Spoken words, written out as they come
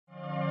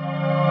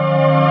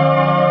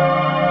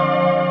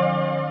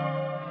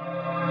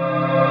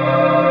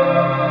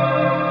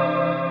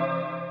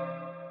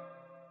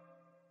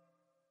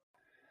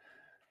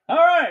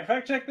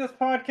Fact Check This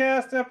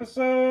Podcast,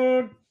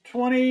 episode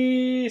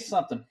 20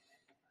 something.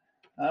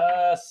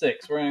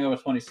 6. We're going to go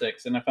with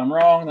 26. And if I'm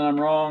wrong, then I'm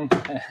wrong.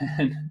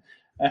 And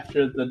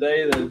after the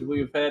day that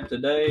we've had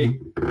today,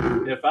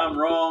 if I'm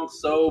wrong,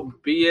 so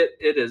be it.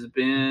 It has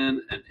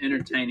been an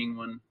entertaining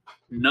one,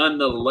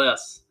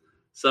 nonetheless.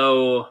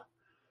 So,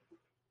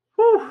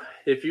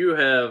 if you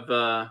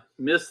have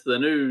missed the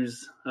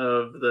news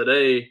of the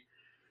day,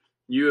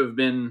 you have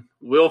been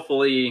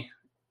willfully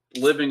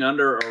living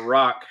under a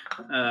rock.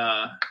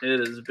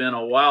 It has been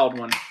a wild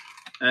one.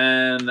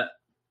 And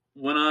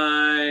when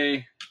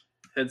I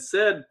had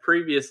said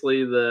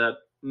previously that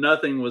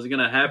nothing was going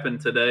to happen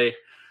today,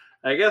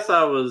 I guess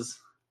I was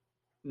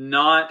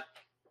not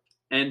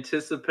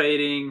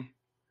anticipating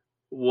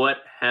what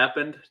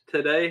happened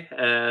today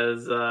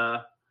as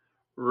a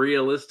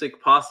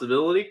realistic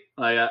possibility.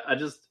 There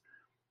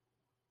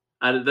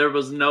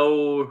was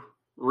no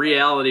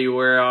reality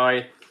where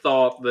I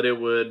thought that it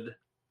would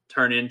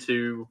turn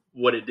into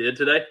what it did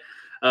today,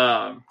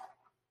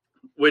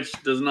 which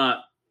does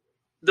not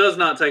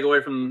take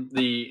away from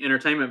the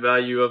entertainment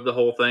value of the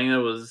whole thing. It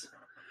was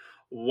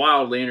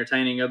wildly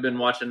entertaining. I've been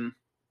watching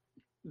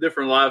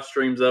different live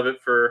streams of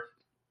it for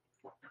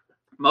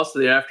most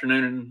of the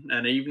afternoon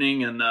and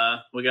evening, and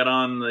we got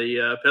on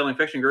the Peddling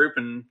Fiction group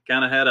and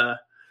kind of had a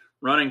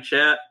running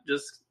chat,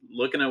 just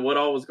looking at what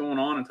all was going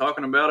on and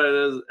talking about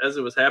it as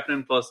it was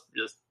happening, plus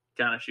just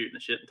kind of shooting the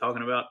shit and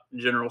talking about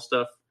general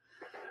stuff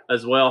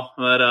as well.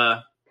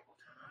 But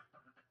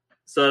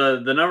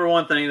so the number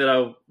one thing that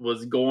I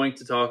was going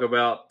to talk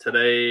about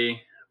today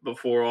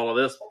before all of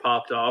this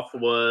popped off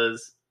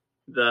was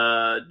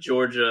the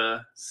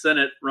Georgia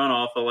Senate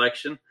runoff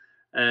election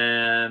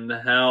and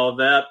how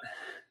that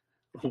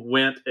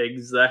went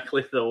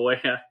exactly the way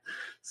I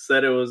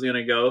said it was going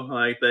to go.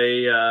 Like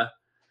they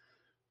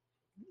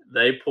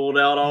pulled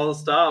out all the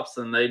stops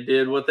and they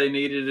did what they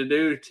needed to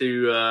do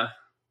to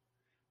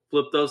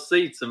flip those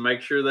seats and make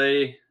sure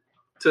they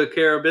took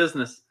care of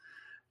business.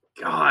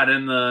 God,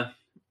 and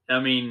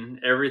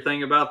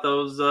everything about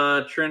those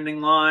trending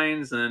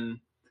lines, and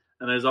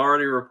there's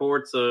already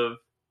reports of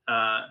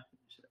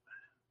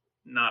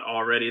not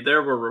already.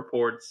 There were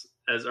reports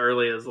as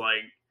early as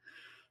like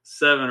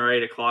 7 or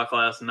 8 o'clock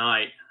last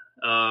night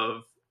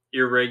of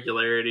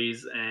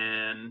irregularities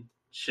and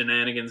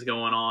shenanigans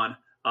going on.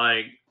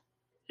 Like,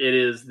 it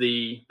is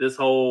this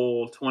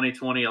whole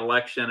 2020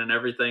 election and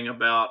everything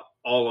about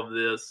all of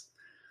this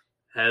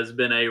has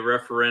been a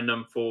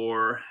referendum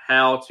for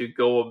how to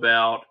go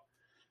about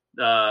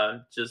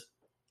just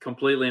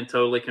completely and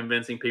totally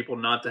convincing people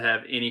not to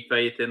have any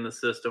faith in the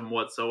system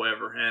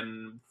whatsoever.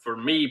 And for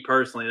me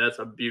personally, that's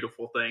a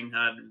beautiful thing.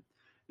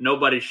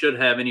 Nobody should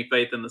have any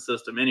faith in the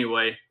system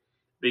anyway,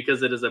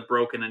 because it is a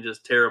broken and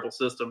just terrible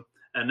system.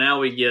 And now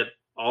we get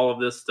all of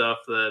this stuff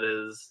that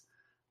is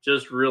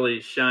just really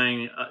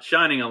shining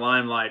a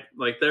limelight.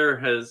 Like, there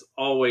has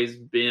always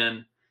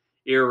been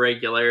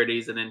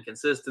irregularities and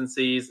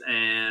inconsistencies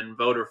and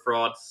voter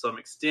fraud to some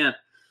extent.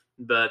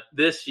 But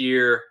this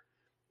year,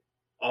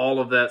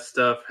 all of that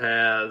stuff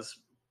has,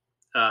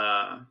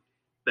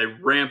 they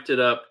ramped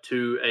it up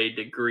to a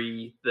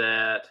degree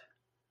that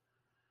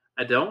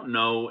I don't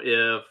know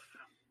if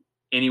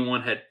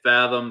anyone had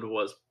fathomed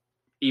was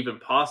even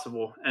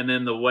possible. And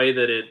then the way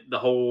that the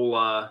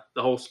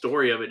whole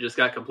story of it just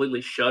got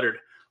completely shuttered.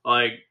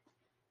 Like,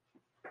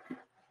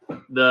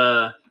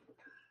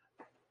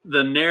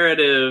 the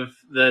narrative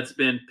that's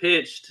been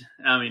pitched,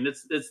 I mean,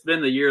 it's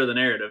been the year of the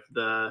narrative.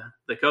 The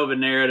COVID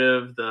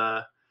narrative,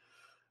 the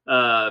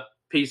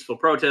peaceful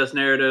protest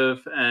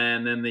narrative,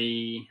 and then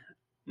the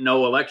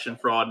no election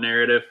fraud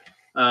narrative.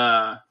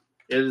 It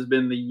has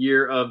been the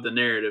year of the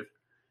narrative,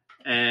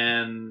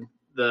 and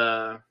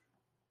the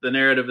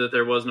narrative that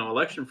there was no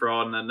election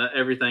fraud and that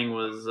everything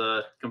was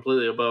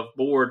completely above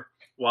board,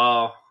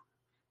 while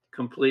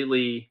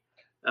completely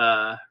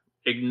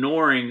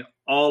ignoring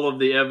all of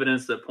the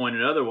evidence that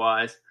pointed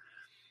otherwise.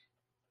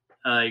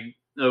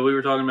 We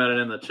were talking about it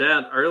in the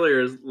chat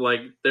earlier. Is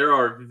like, there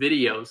are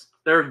videos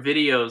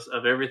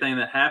of everything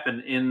that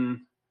happened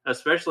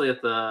especially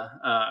at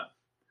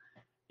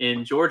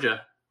in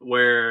Georgia,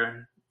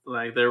 where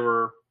like there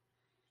were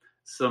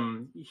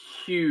some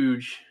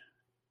huge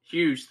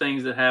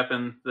things that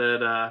happened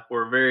that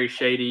were very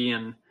shady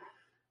and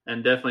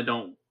definitely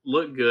don't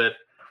look good.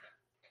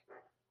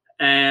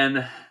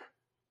 And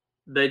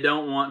they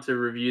don't want to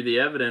review the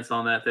evidence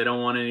on that. They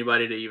don't want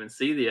anybody to even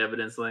see the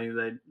evidence. Like,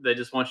 they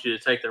just want you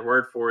to take their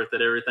word for it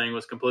that everything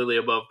was completely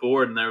above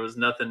board and there was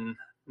nothing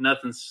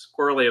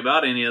squirrely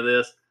about any of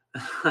this.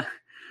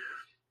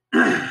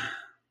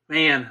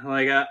 Man,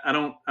 like I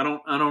don't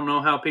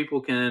know how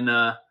people can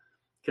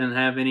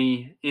have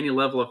any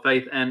level of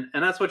faith, and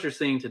that's what you're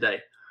seeing today.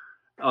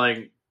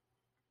 Like,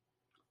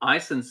 I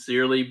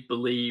sincerely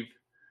believe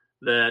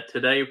that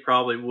today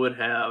probably would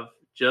have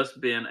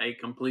just been a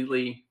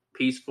completely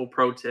peaceful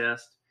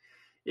protest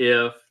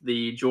if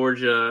the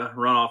Georgia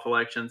runoff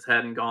elections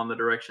hadn't gone the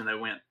direction they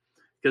went.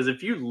 Because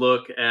if you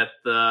look at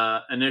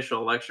the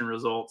initial election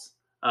results,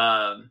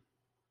 the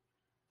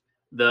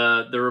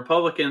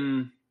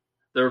Republican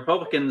the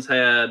Republicans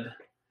had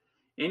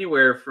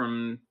anywhere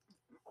from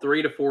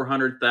 300 to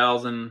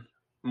 400,000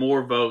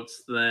 more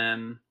votes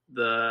than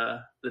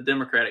the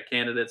Democratic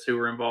candidates who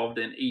were involved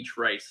in each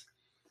race,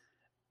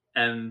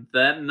 and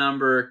that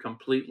number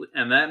completely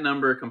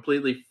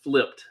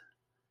flipped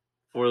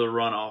for the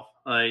runoff.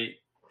 Like,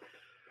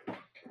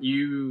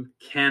 you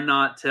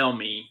cannot tell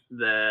me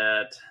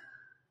that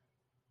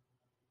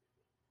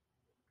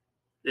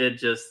it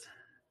just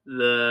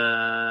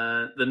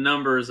the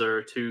numbers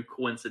are too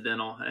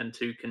coincidental and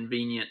too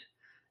convenient,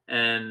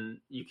 and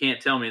you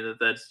can't tell me that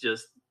that's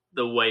just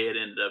the way it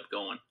ended up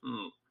going.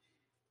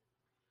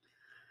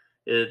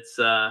 It's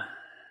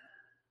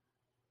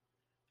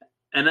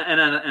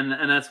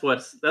and that's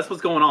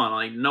what's going on.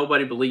 Like,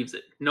 nobody believes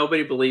it.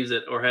 Nobody believes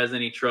it or has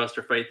any trust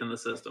or faith in the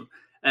system.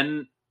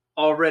 And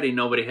already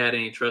nobody had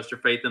any trust or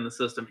faith in the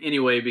system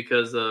anyway,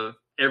 because of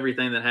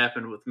everything that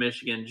happened with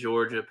Michigan,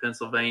 Georgia,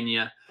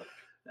 Pennsylvania.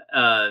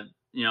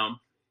 You know,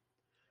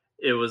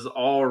 it was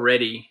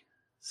already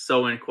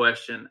so in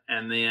question,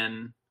 and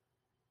then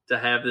to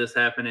have this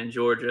happen in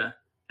Georgia,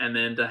 and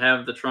then to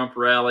have the Trump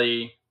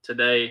rally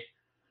today,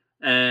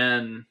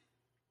 and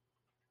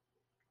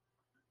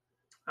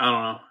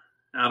I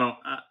don't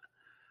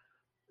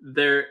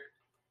know.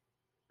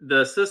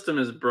 The system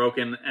is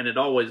broken, and it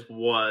always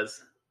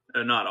was.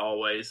 Not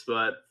always,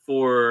 but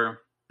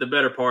for the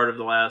better part of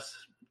the last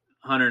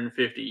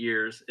 150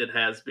 years, it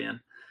has been.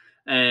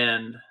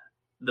 And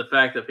the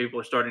fact that people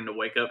are starting to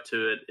wake up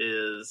to it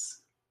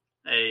is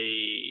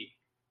a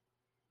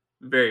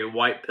very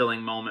white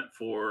pilling moment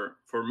for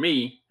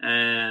me.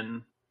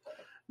 And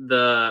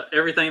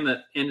everything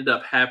that ended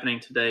up happening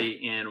today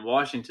in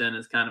Washington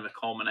is kind of a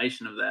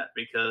culmination of that,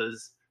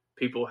 because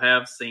people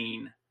have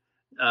seen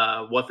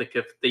what the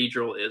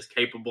cathedral is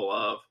capable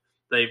of.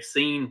 They've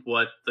seen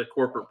what the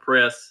corporate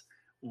press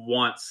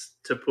wants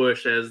to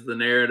push as the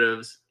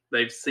narratives.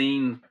 They've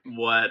seen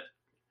what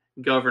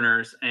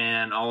governors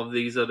and all of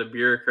these other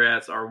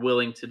bureaucrats are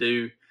willing to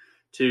do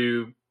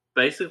to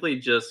basically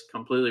just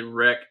completely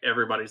wreck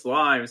everybody's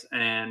lives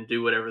and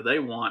do whatever they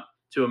want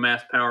to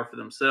amass power for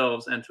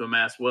themselves and to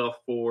amass wealth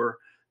for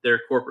their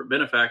corporate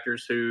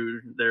benefactors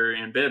who they're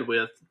in bed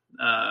with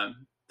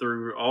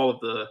through all of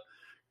the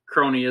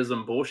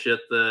cronyism bullshit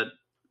that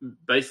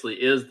basically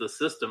is the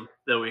system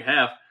that we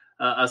have.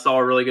 I saw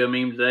a really good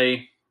meme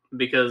today,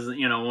 because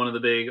one of the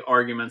big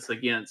arguments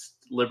against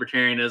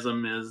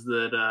libertarianism is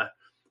that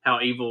how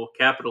evil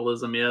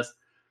capitalism is.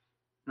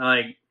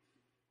 Like,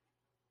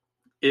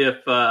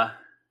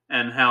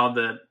 and how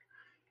that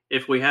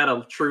if we had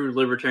a true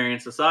libertarian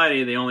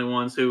society, the only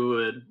ones who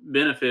would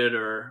benefit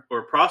or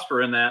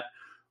prosper in that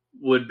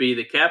would be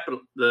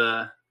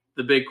the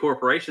big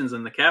corporations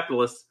and the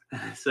capitalists.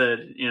 I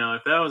said,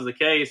 if that was the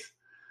case,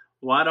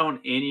 why don't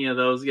any of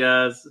those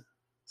guys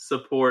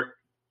support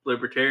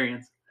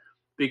libertarians?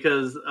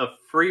 Because a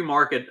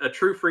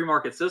true free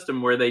market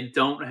system where they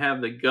don't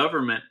have the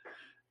government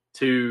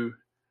to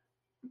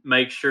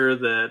make sure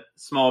that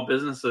small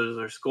businesses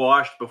are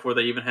squashed before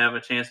they even have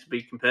a chance to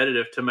be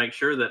competitive, to make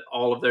sure that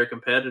all of their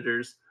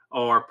competitors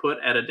are put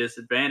at a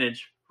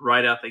disadvantage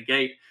right out the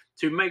gate,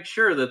 to make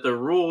sure that the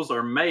rules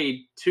are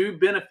made to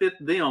benefit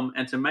them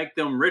and to make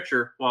them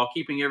richer while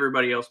keeping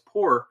everybody else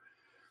poor.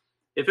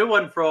 If it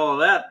wasn't for all of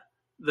that,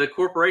 the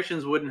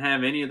corporations wouldn't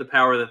have any of the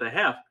power that they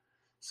have.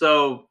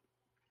 So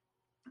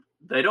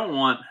they don't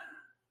want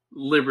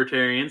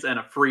libertarians and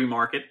a free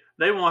market.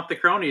 They want the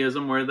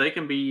cronyism where they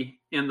can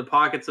be in the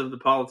pockets of the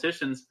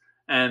politicians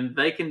and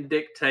they can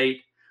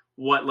dictate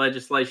what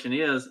legislation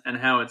is and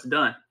how it's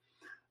done.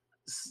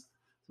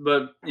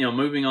 But,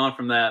 moving on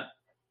from that,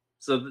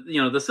 so,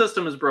 the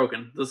system is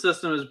broken. The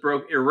system is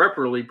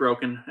irreparably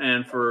broken,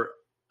 and for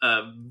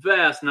a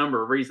vast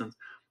number of reasons.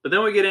 But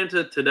then we get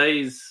into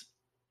today's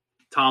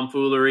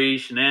tomfoolery,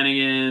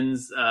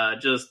 shenanigans,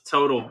 just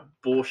total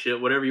bullshit,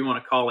 whatever you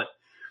want to call it.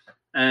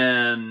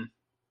 And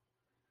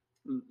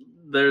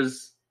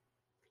this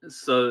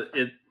is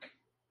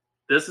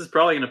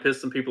probably going to piss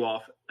some people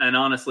off. And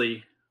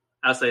honestly,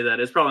 I say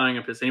that it's probably not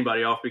going to piss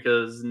anybody off,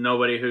 because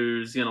nobody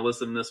who's going to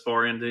listen this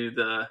far into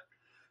the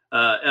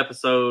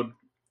episode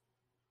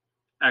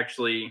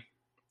actually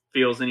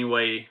feels any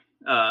way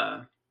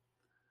other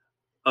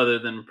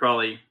than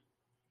probably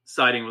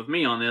siding with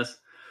me on this,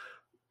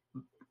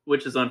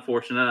 which is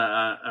unfortunate.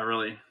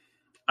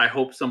 I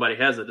hope somebody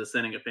has a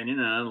dissenting opinion,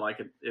 and I'd like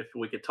it if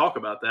we could talk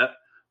about that.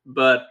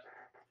 But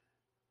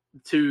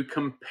to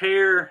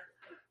compare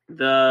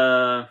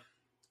the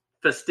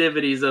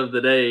festivities of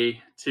the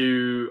day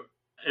to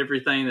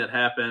everything that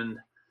happened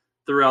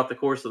throughout the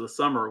course of the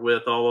summer,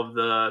 with all of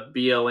the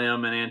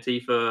BLM and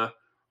Antifa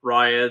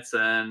riots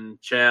and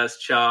Chaz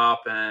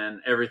Chop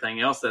and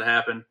everything else that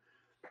happened,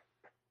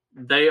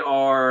 they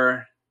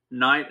are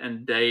night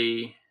and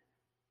day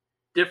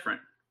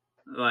different.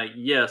 Like,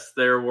 yes,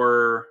 there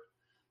was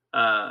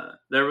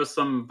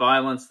some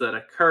violence that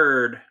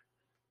occurred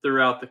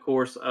throughout the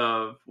course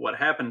of what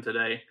happened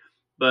today,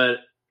 but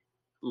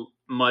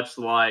much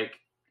like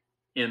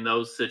in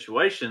those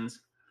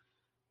situations,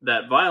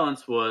 that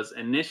violence was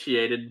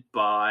initiated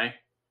by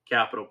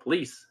Capitol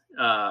Police.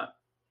 A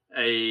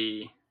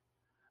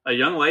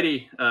young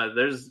lady.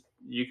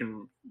 You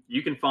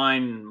can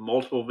find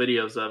multiple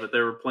videos of it.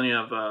 There were plenty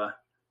of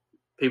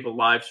people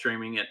live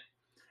streaming it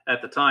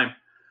at the time.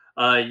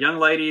 Young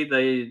lady.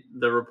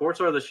 The reports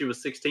are that she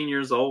was 16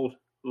 years old,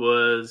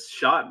 was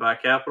shot by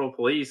Capitol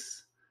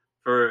Police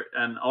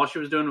and all she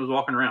was doing was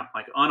walking around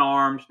like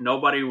unarmed.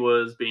 Nobody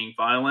was being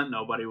violent.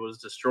 Nobody was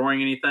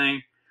destroying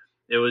anything.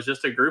 It was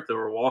just a group that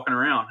were walking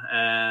around,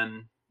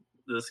 and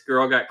this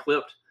girl got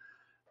clipped.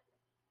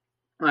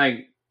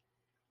 Like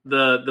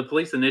the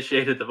police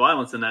initiated the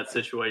violence in that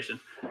situation,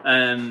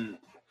 and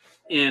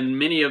in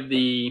many of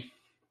the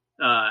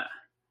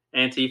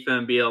Antifa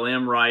and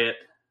BLM riot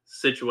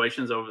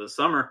situations over the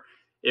summer,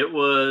 it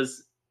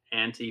was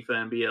Antifa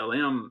and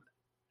BLM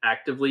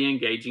actively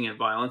engaging in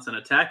violence and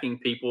attacking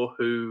people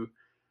who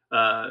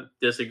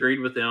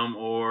disagreed with them,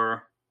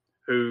 or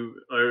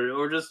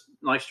just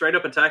like straight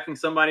up attacking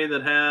somebody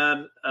that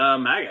had a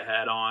MAGA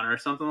hat on or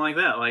something like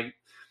that. Like,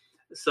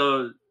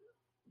 so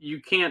you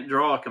can't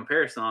draw a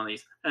comparison on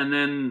these. And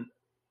then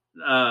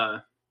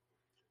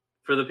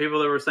for the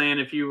people that were saying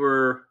if you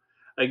were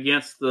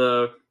against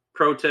the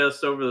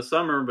protests over the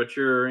summer, but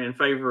you're in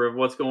favor of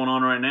what's going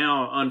on right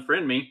now,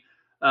 unfriend me.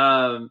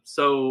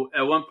 So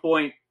at one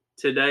point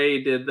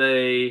today, did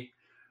they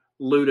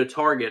loot a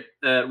Target?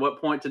 At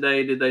what point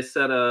today did they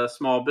set a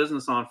small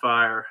business on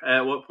fire?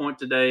 At what point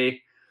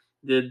today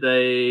did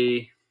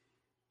they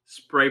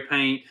spray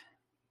paint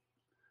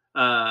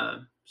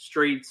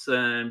streets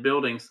and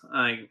buildings?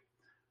 Like,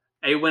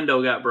 a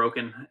window got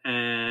broken,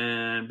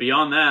 and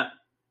beyond that,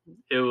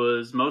 it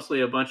was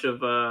mostly a bunch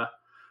of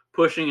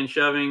pushing and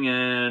shoving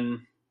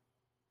and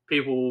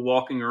people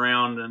walking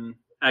around and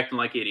acting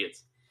like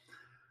idiots.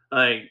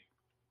 Like,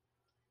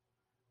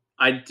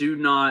 I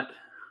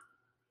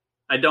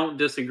don't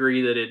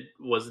disagree that it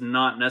was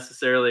not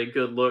necessarily a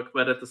good look,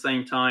 but at the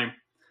same time,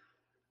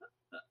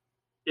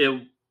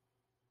 it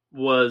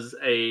was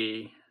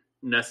a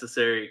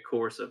necessary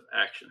course of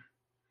action.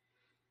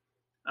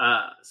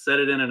 Said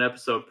it in an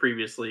episode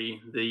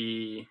previously,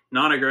 the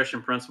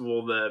non-aggression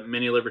principle that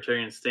many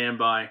libertarians stand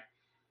by,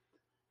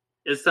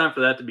 it's time for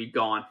that to be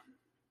gone.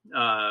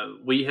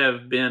 We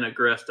have been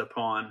aggressed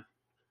upon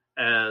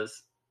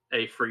as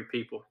a free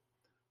people.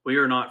 We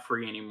are not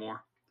free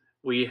anymore.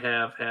 We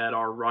have had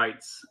our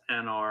rights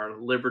and our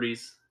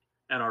liberties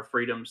and our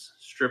freedoms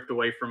stripped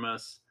away from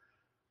us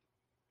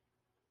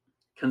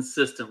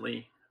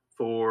consistently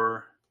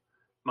for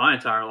my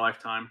entire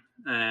lifetime,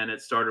 and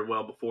it started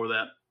well before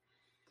that.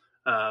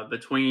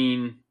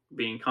 Between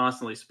being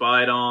constantly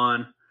spied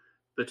on,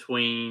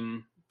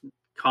 between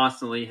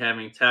constantly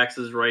having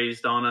taxes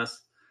raised on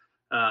us,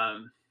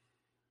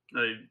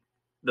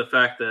 the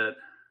fact that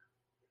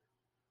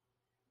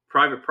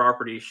private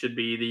property should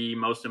be the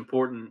most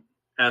important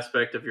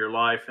aspect of your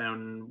life,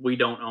 and we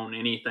don't own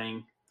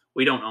anything.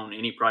 We don't own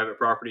any private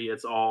property.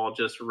 It's all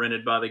just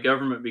rented by the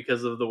government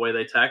because of the way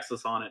they tax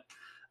us on it.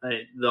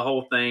 The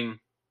whole thing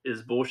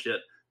is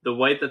bullshit. The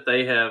way that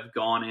they have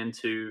gone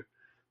into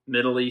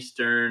Middle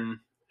Eastern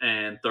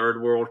and third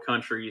world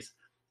countries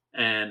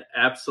and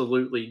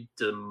absolutely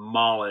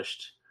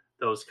demolished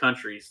those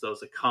countries,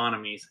 those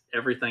economies,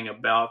 everything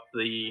about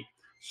the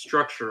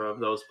structure of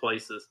those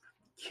places,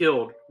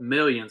 killed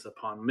millions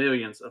upon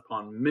millions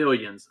upon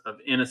millions of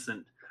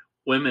innocent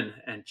women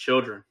and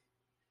children.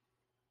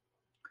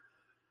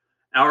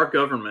 Our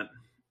government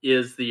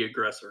is the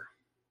aggressor,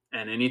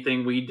 and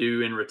anything we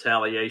do in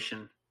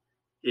retaliation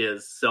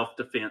is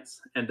self-defense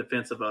and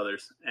defense of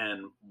others,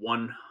 and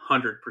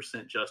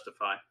 100%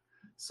 justified.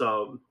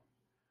 So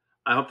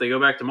I hope they go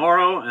back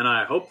tomorrow, and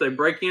I hope they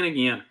break in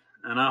again,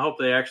 and I hope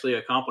they actually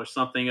accomplish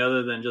something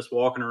other than just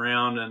walking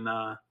around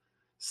and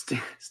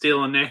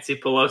stealing Nancy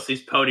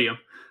Pelosi's podium,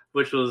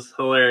 which was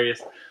hilarious.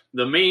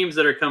 The memes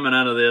that are coming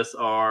out of this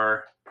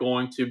are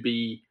going to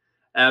be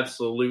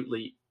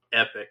absolutely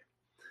epic.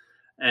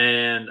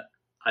 And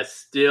I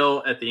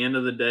still, at the end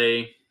of the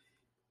day,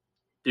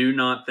 do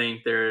not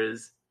think there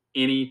is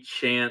any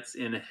chance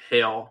in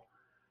hell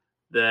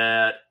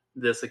that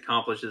this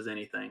accomplishes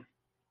anything.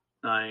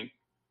 Like,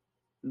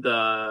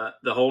 the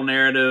whole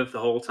narrative the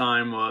whole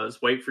time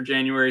was wait for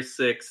January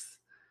 6th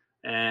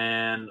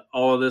and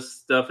all of this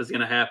stuff is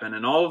going to happen.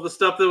 And all of the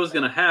stuff that was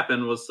going to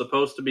happen was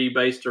supposed to be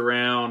based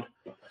around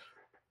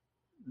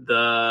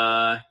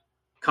the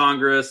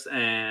Congress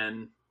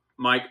and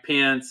Mike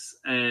Pence,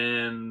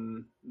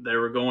 and they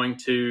were going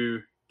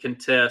to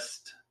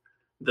contest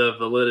the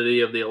validity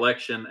of the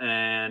election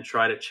and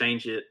try to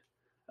change it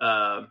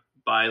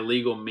by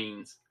legal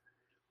means.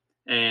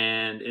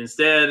 And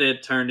instead,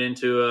 it turned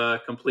into a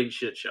complete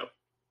shit show.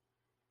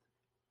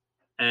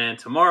 And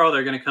tomorrow,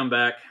 they're going to come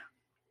back,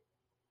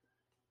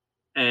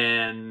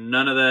 and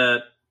none of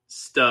that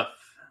stuff's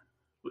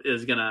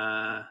going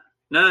to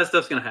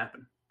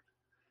happen.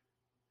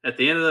 At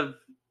the end of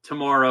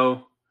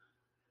tomorrow,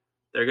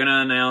 they're going to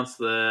announce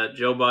that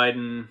Joe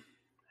Biden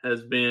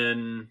has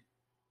been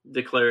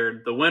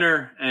declared the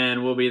winner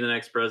and will be the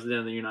next president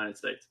of the United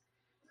States.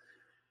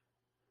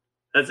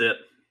 That's it.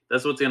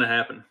 That's what's going to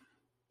happen.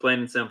 Plain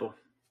and simple.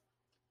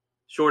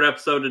 short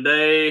episode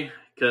today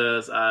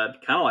because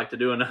I'd kind of like to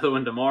do another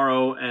one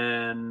tomorrow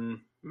and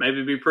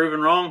maybe be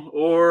proven wrong,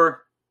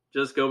 or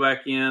just go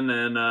back in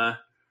and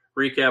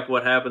recap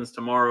what happens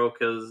tomorrow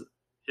because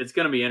it's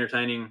going to be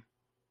entertaining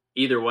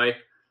either way.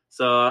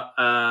 So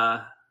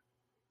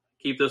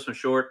keep this one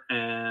short,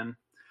 and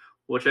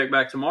we'll check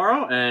back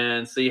tomorrow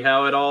and see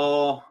how it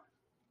all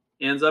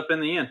ends up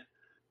in the end.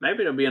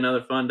 Maybe it'll be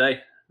another fun day.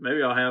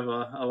 Maybe I'll have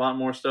a lot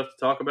more stuff to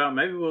talk about.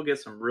 Maybe we'll get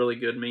some really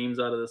good memes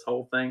out of this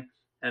whole thing,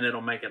 and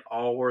it'll make it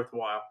all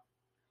worthwhile.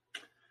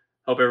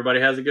 Hope everybody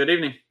has a good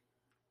evening.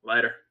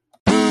 Later.